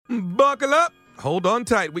buckle up. Hold on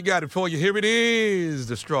tight. We got it for you. Here it is,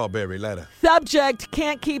 the strawberry letter. Subject: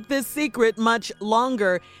 can't keep this secret much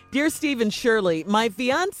longer. Dear Steve and Shirley, my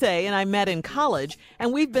fiance and I met in college,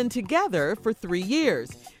 and we've been together for 3 years.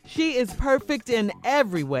 She is perfect in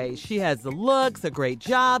every way. She has the looks, a great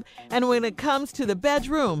job, and when it comes to the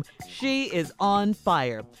bedroom, she is on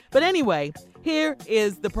fire. But anyway, here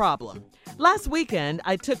is the problem. Last weekend,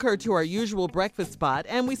 I took her to our usual breakfast spot,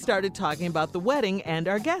 and we started talking about the wedding and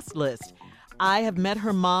our guest list. I have met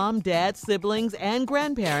her mom, dad, siblings, and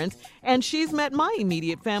grandparents, and she's met my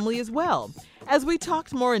immediate family as well. As we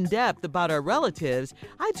talked more in depth about our relatives,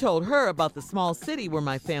 I told her about the small city where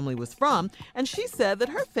my family was from, and she said that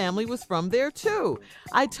her family was from there too.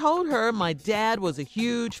 I told her my dad has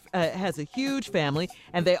a huge family,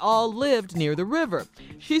 and they all lived near the river.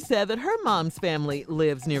 She said that her mom's family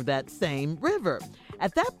lives near that same river.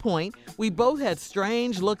 At that point, we both had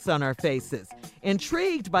strange looks on our faces.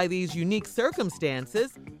 Intrigued by these unique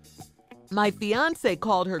circumstances, my fiance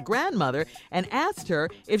called her grandmother and asked her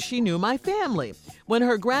if she knew my family. When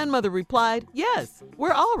her grandmother replied, "Yes,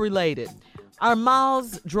 we're all related," our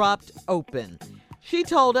mouths dropped open. She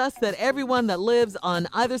told us that everyone that lives on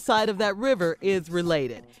either side of that river is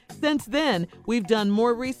related. Since then, we've done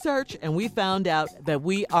more research and we found out that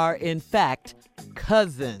we are, in fact,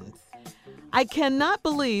 cousins. I cannot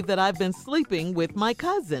believe that I've been sleeping with my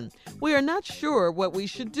cousin. We are not sure what we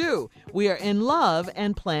should do. We are in love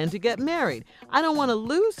and plan to get married. I don't want to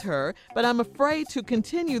lose her, but I'm afraid to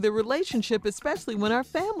continue the relationship, especially when our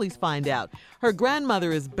families find out. Her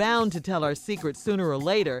grandmother is bound to tell our secret sooner or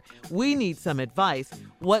later. We need some advice.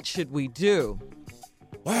 What should we do?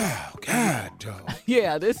 Wow, God, dog.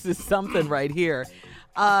 Yeah, this is something right here.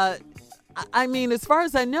 I mean, as far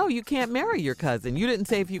as I know, you can't marry your cousin. You didn't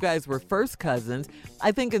say if you guys were first cousins.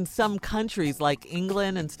 I think in some countries like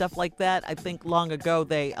England and stuff like that, I think long ago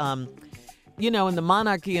they, in the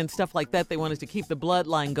monarchy and stuff like that, they wanted to keep the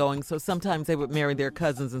bloodline going. So sometimes they would marry their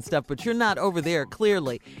cousins and stuff, but you're not over there,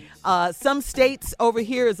 clearly. Some states over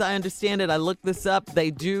here, as I understand it, I looked this up, they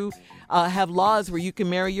do have laws where you can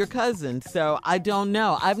marry your cousin. So I don't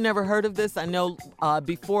know. I've never heard of this. I know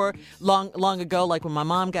before, long ago, like when my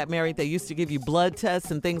mom got married, they used to give you blood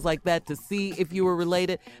tests and things like that to see if you were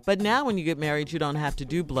related. But now when you get married, you don't have to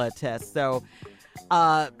do blood tests. So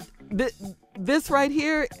this right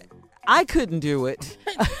here, I couldn't do it.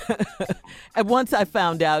 And once I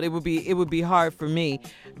found out, it would be hard for me.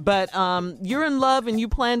 But you're in love and you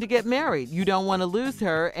plan to get married. You don't want to lose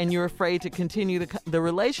her and you're afraid to continue the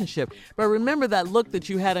relationship. But remember that look that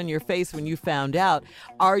you had on your face when you found out.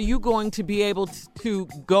 Are you going to be able to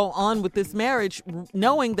go on with this marriage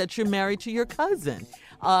knowing that you're married to your cousin?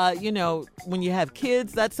 When you have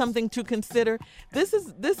kids, that's something to consider. This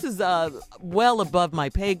is well above my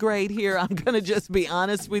pay grade here. I'm going to just be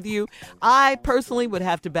honest with you. I personally would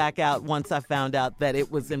have to back out once I found out that it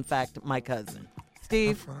was, in fact, my cousin.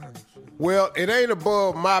 Steve? Well, it ain't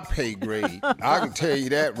above my pay grade. I can tell you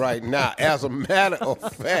that right now. As a matter of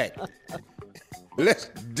fact, let's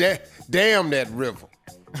damn that river.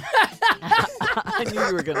 I knew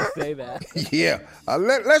you were going to say that. Yeah.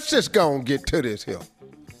 Let's just go and get to this here.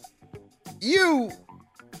 You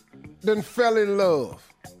done fell in love.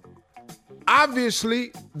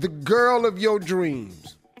 Obviously, the girl of your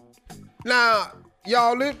dreams. Now,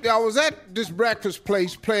 y'all was at this breakfast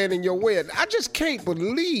place planning your wedding. I just can't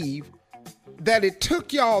believe that it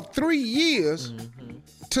took y'all 3 years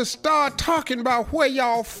to start talking about where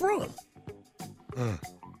y'all from.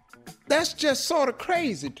 That's just sort of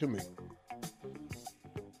crazy to me.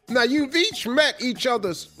 Now, you've each met each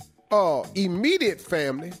other's immediate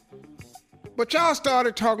family, but y'all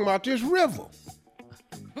started talking about this river.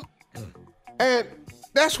 And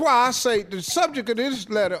that's why I say the subject of this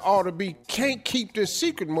letter ought to be, can't keep this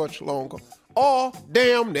secret much longer, or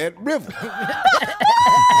damn that river.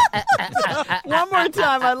 One more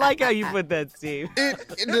time. I like how you put that, Steve.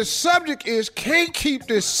 The subject is, can't keep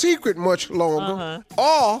this secret much longer,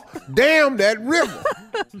 or damn that river.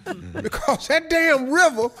 Because that damn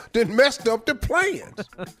river done messed up the plans.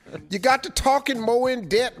 You got to talking more in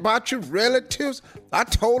depth about your relatives. I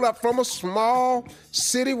told her from a small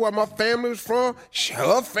city where my family was from.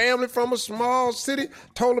 Her family from a small city.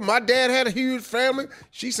 Told her my dad had a huge family.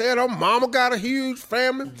 She said her mama got a huge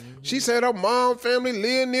family. She said her mom family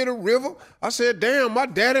lived near the river. I said, damn, my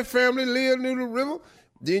daddy family lived near the river.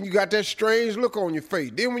 Then you got that strange look on your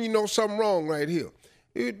face. Then when you know something wrong right here.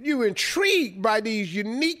 You intrigued by these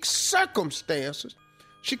unique circumstances.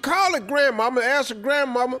 She called her grandmama, asked her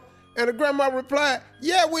grandmama, and her grandma replied,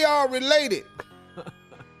 yeah, we are related.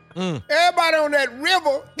 Everybody on that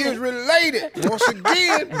river is related. Once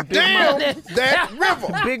again, damn that river.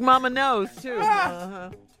 Big Mama knows, too.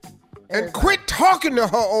 And quit talking to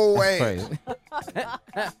her old ass.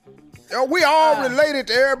 We all related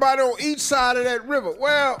to everybody on each side of that river.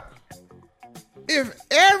 Well, if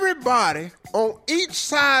everybody on each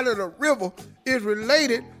side of the river is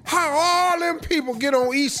related, how all them people get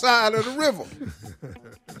on each side of the river?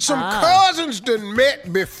 Some cousins done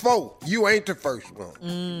met before. You ain't the first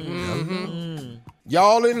one.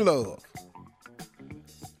 Y'all in love.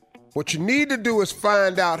 What you need to do is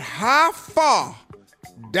find out how far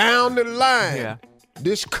down the line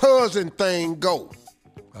this cousin thing go.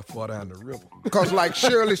 How far down the river? Because like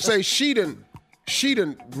Shirley say, she done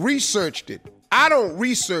researched it. I don't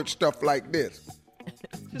research stuff like this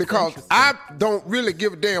because I don't really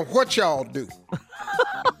give a damn what y'all do.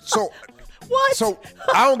 So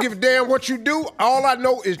I don't give a damn what you do. All I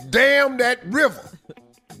know is damn that river.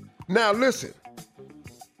 Now listen,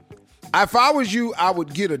 if I was you, I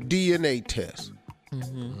would get a DNA test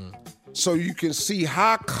so you can see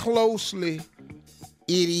how closely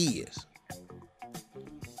it is.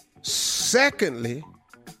 Secondly,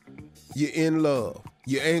 you're in love.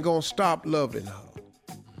 You ain't gonna stop loving her.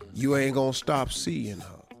 You ain't gonna stop seeing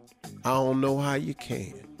her. I don't know how you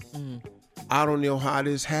can. I don't know how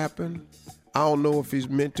this happened. I don't know if it's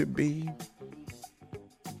meant to be.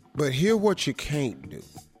 But here's what you can't do.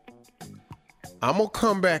 I'm gonna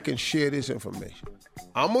come back and share this information.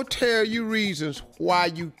 I'm gonna tell you reasons why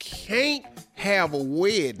you can't have a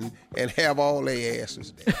wedding and have all their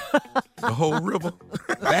asses there. The whole river.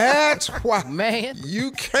 That's why, man,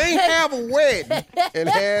 you can't have a wedding and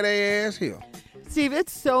have their ass here. Steve,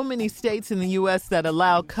 it's so many states in the U.S. that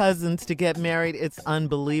allow cousins to get married. It's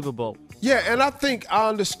unbelievable. Yeah, and I think I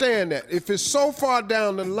understand that. If it's so far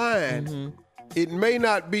down the line, it may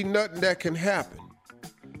not be nothing that can happen.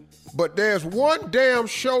 But there's one damn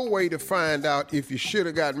sure way to find out if you should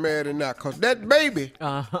have got married or not, because that baby.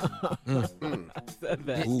 I said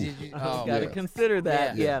that. Did you, Got to consider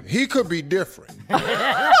that, yeah. He could be different.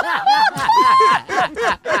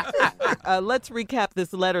 Let's recap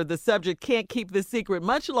this letter. The subject: can't keep this secret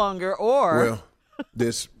much longer, or... Well,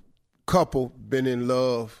 this couple been in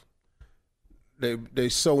love. They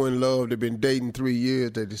so in love. They've been dating 3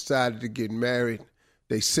 years. They decided to get married.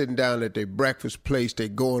 They sitting down at their breakfast place. They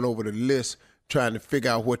going over the list, trying to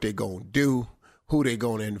figure out what they going to do, who they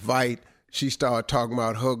going to invite. She started talking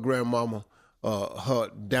about her grandmama, her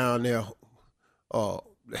down there,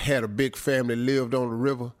 had a big family, lived on the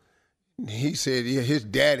river. He said, yeah, his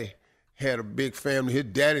daddy had a big family. His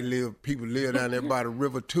daddy people live down there by the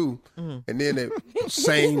river too. And then the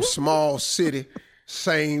same small city,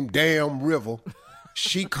 same damn river.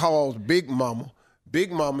 She calls Big Mama.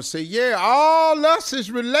 Big Mama say, yeah, all us is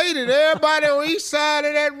related. Everybody on each side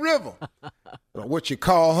of that river. Now, what you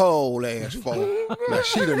call her old ass for? Now,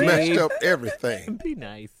 she done messed up everything. Be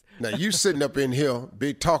nice. Now, you sitting up in here,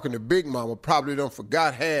 talking to Big Mama, probably done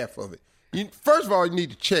forgot half of it. First of all, you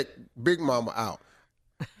need to check Big Mama out.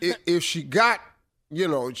 If she got,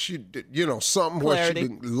 something where she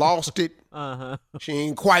lost it, she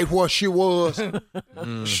ain't quite what she was,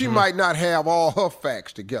 she might not have all her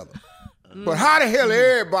facts together. But how the hell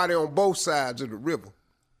everybody on both sides of the river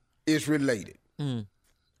is related?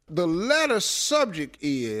 The letter subject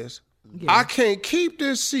is, I can't keep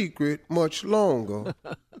this secret much longer,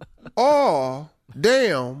 or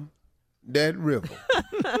damn that river.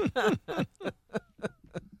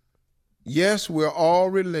 Yes, we're all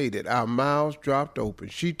related. Our mouths dropped open.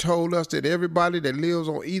 She told us that everybody that lives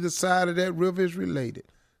on either side of that river is related.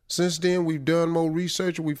 Since then, we've done more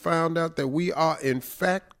research and we found out that we are, in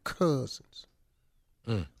fact, cousins.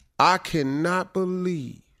 I cannot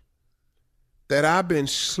believe that I've been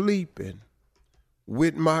sleeping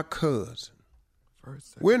with my cousin.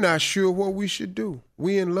 We're not sure what we should do.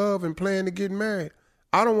 We in love and plan to get married.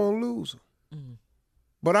 I don't want to lose her.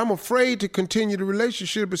 But I'm afraid to continue the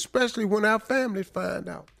relationship, especially when our families find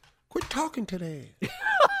out. Quit talking to them.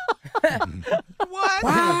 What?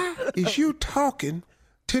 Why is you talking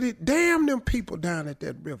to the damn them people down at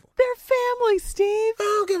that river? They're family, Steve. I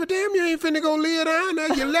don't give a damn. You ain't finna go live down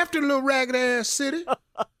there. You left a little ragged-ass city.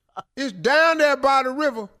 It's down there by the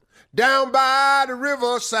river. Down by the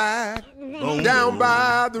riverside. Down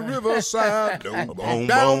by the riverside.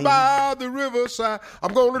 Down by the riverside.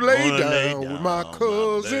 I'm going to lay down with my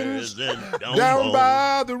cousins. Down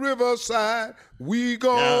by the riverside. We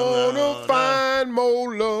gonna find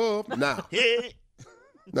more love.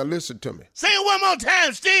 Now listen to me. Say it one more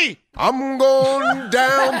time, Steve. I'm going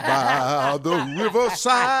down by the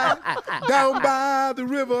riverside. Down by the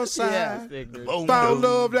riverside. Yes, Found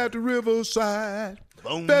love at the riverside.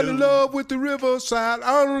 Fell in love with the riverside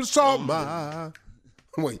on the salt mine.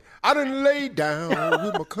 Wait, I done laid down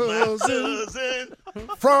with my cousin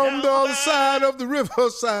from the other side of the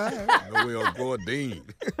riverside. Will Gordine.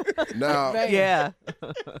 Now, Yeah.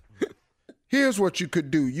 here's what you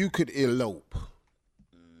could do. You could elope.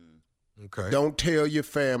 Okay. Don't tell your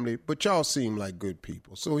family, but y'all seem like good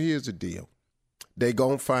people. So here's the deal. They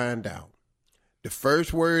gonna find out. The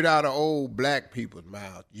first word out of old black people's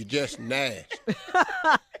mouth, you just nasty.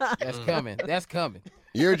 That's coming. That's coming.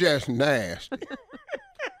 You're just nasty.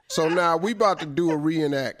 So now we about to do a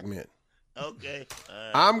reenactment. Okay.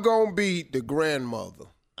 I'm gonna be the grandmother.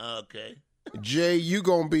 Okay. Jay, you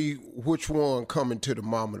gonna be which one coming to the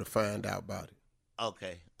mama to find out about it?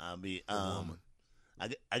 Okay. I'll be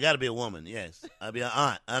I gotta be a woman. Yes. I'll be an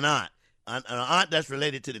aunt. An aunt that's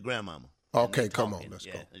related to the grandmama. Okay, come on, let's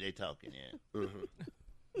yeah, go. They talking. Yeah.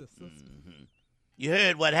 Mm-hmm. You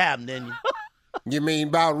heard what happened, didn't you? You mean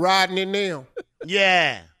about riding in them?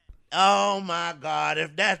 Yeah. Oh, my God.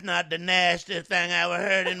 If that's not the nastiest thing I ever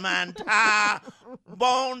heard in my entire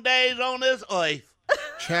born days on this earth.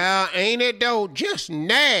 Child, ain't it though? Just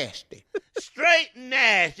nasty. Straight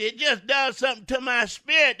nasty. It just does something to my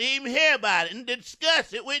spirit to even hear about it and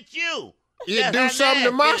discuss it with you. It That's do how something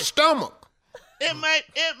to nasty my it is. stomach. It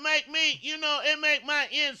make me, it make my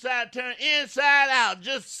inside turn inside out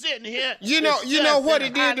just sitting here. You know what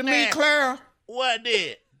it discussing did to how me, nasty- Clara? What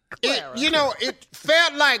did? It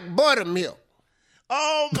felt like buttermilk.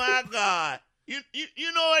 Oh my God. You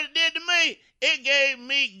know what it did to me? It gave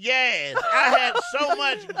me gas. I had so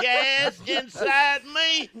much gas inside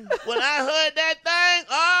me. When I heard that thing,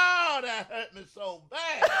 oh, that hurt me so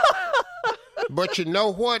bad. But you know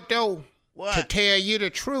what, though? What? To tell you the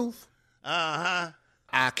truth, Uh-huh.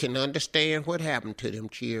 I can understand what happened to them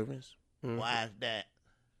children. Why is that?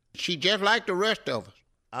 She just like the rest of us.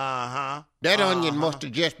 Uh-huh. That onion must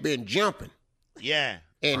have just been jumping. Yeah.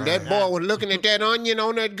 And that boy was looking at that onion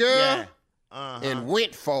on that girl Yeah. Uh-huh. and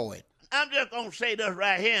went for it. I'm just going to say this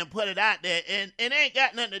right here and put it out there. And it ain't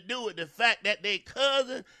got nothing to do with the fact that they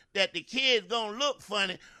cousin, that the kid's going to look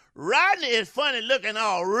funny. Rodney is funny looking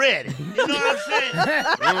already. You know what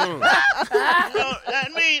I'm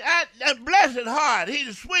saying? Bless his heart. He's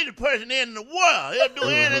the sweetest person in the world. He'll do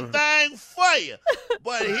anything for you.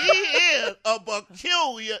 But he is a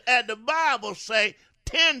peculiar, as the Bible say,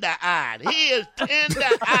 tender-eyed. He is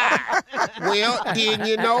tender-eyed. Well, then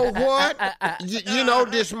you know what? You know,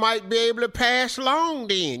 this might be able to pass along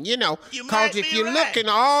then, You Because might if be you're right.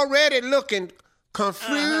 already looking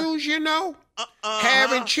confused,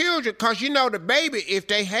 having children, because, the baby, if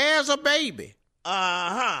they has a baby,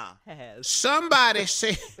 somebody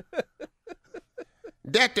said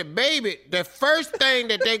that the baby, the first thing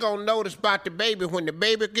that they going to notice about the baby when the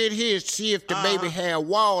baby get here is see if the baby had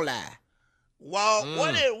walleye. What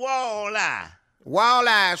is walleye?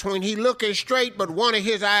 Walleye is when he looking straight, but one of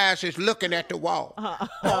his eyes is looking at the wall.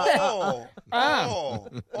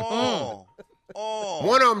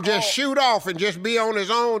 One of them just shoot off and just be on his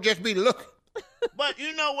own, just be looking. But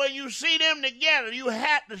when you see them together, you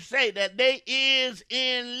have to say that they is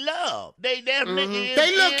in love. They definitely is.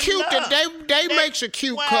 They look in cute. love. They makes a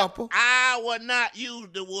cute couple. I would not use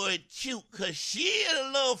the word cute because she is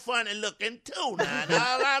a little funny looking too.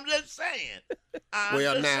 Now, I'm just saying.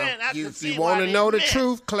 You want to know the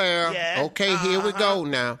truth, Claire? Yeah. Okay, here we go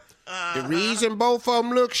now. The reason both of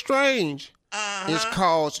them look strange is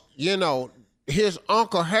because his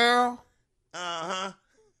Uncle Harold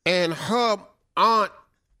and her Aunt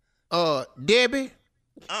Debbie,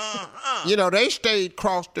 they stayed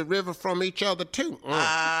across the river from each other too.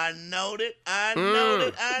 I know it.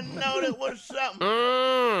 Was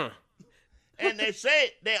something. And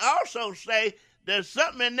they also say there's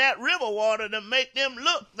something in that river water to make them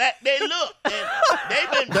look like they look.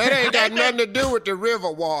 And that ain't got nothing to do with the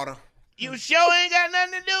river water. You sure ain't got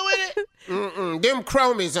nothing to do with it? Them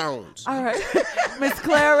chromosomes. All right. Miss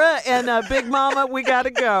Clara and Big Mama, we got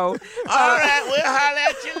to go. All right, we'll holler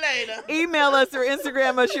at you later. Email us or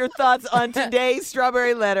Instagram us your thoughts on today's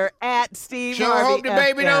Strawberry Letter at Steve Sure Harvey hope the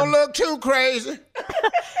baby FM. don't look too crazy.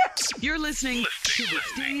 You're listening to the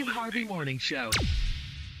Steve Harvey Morning Show.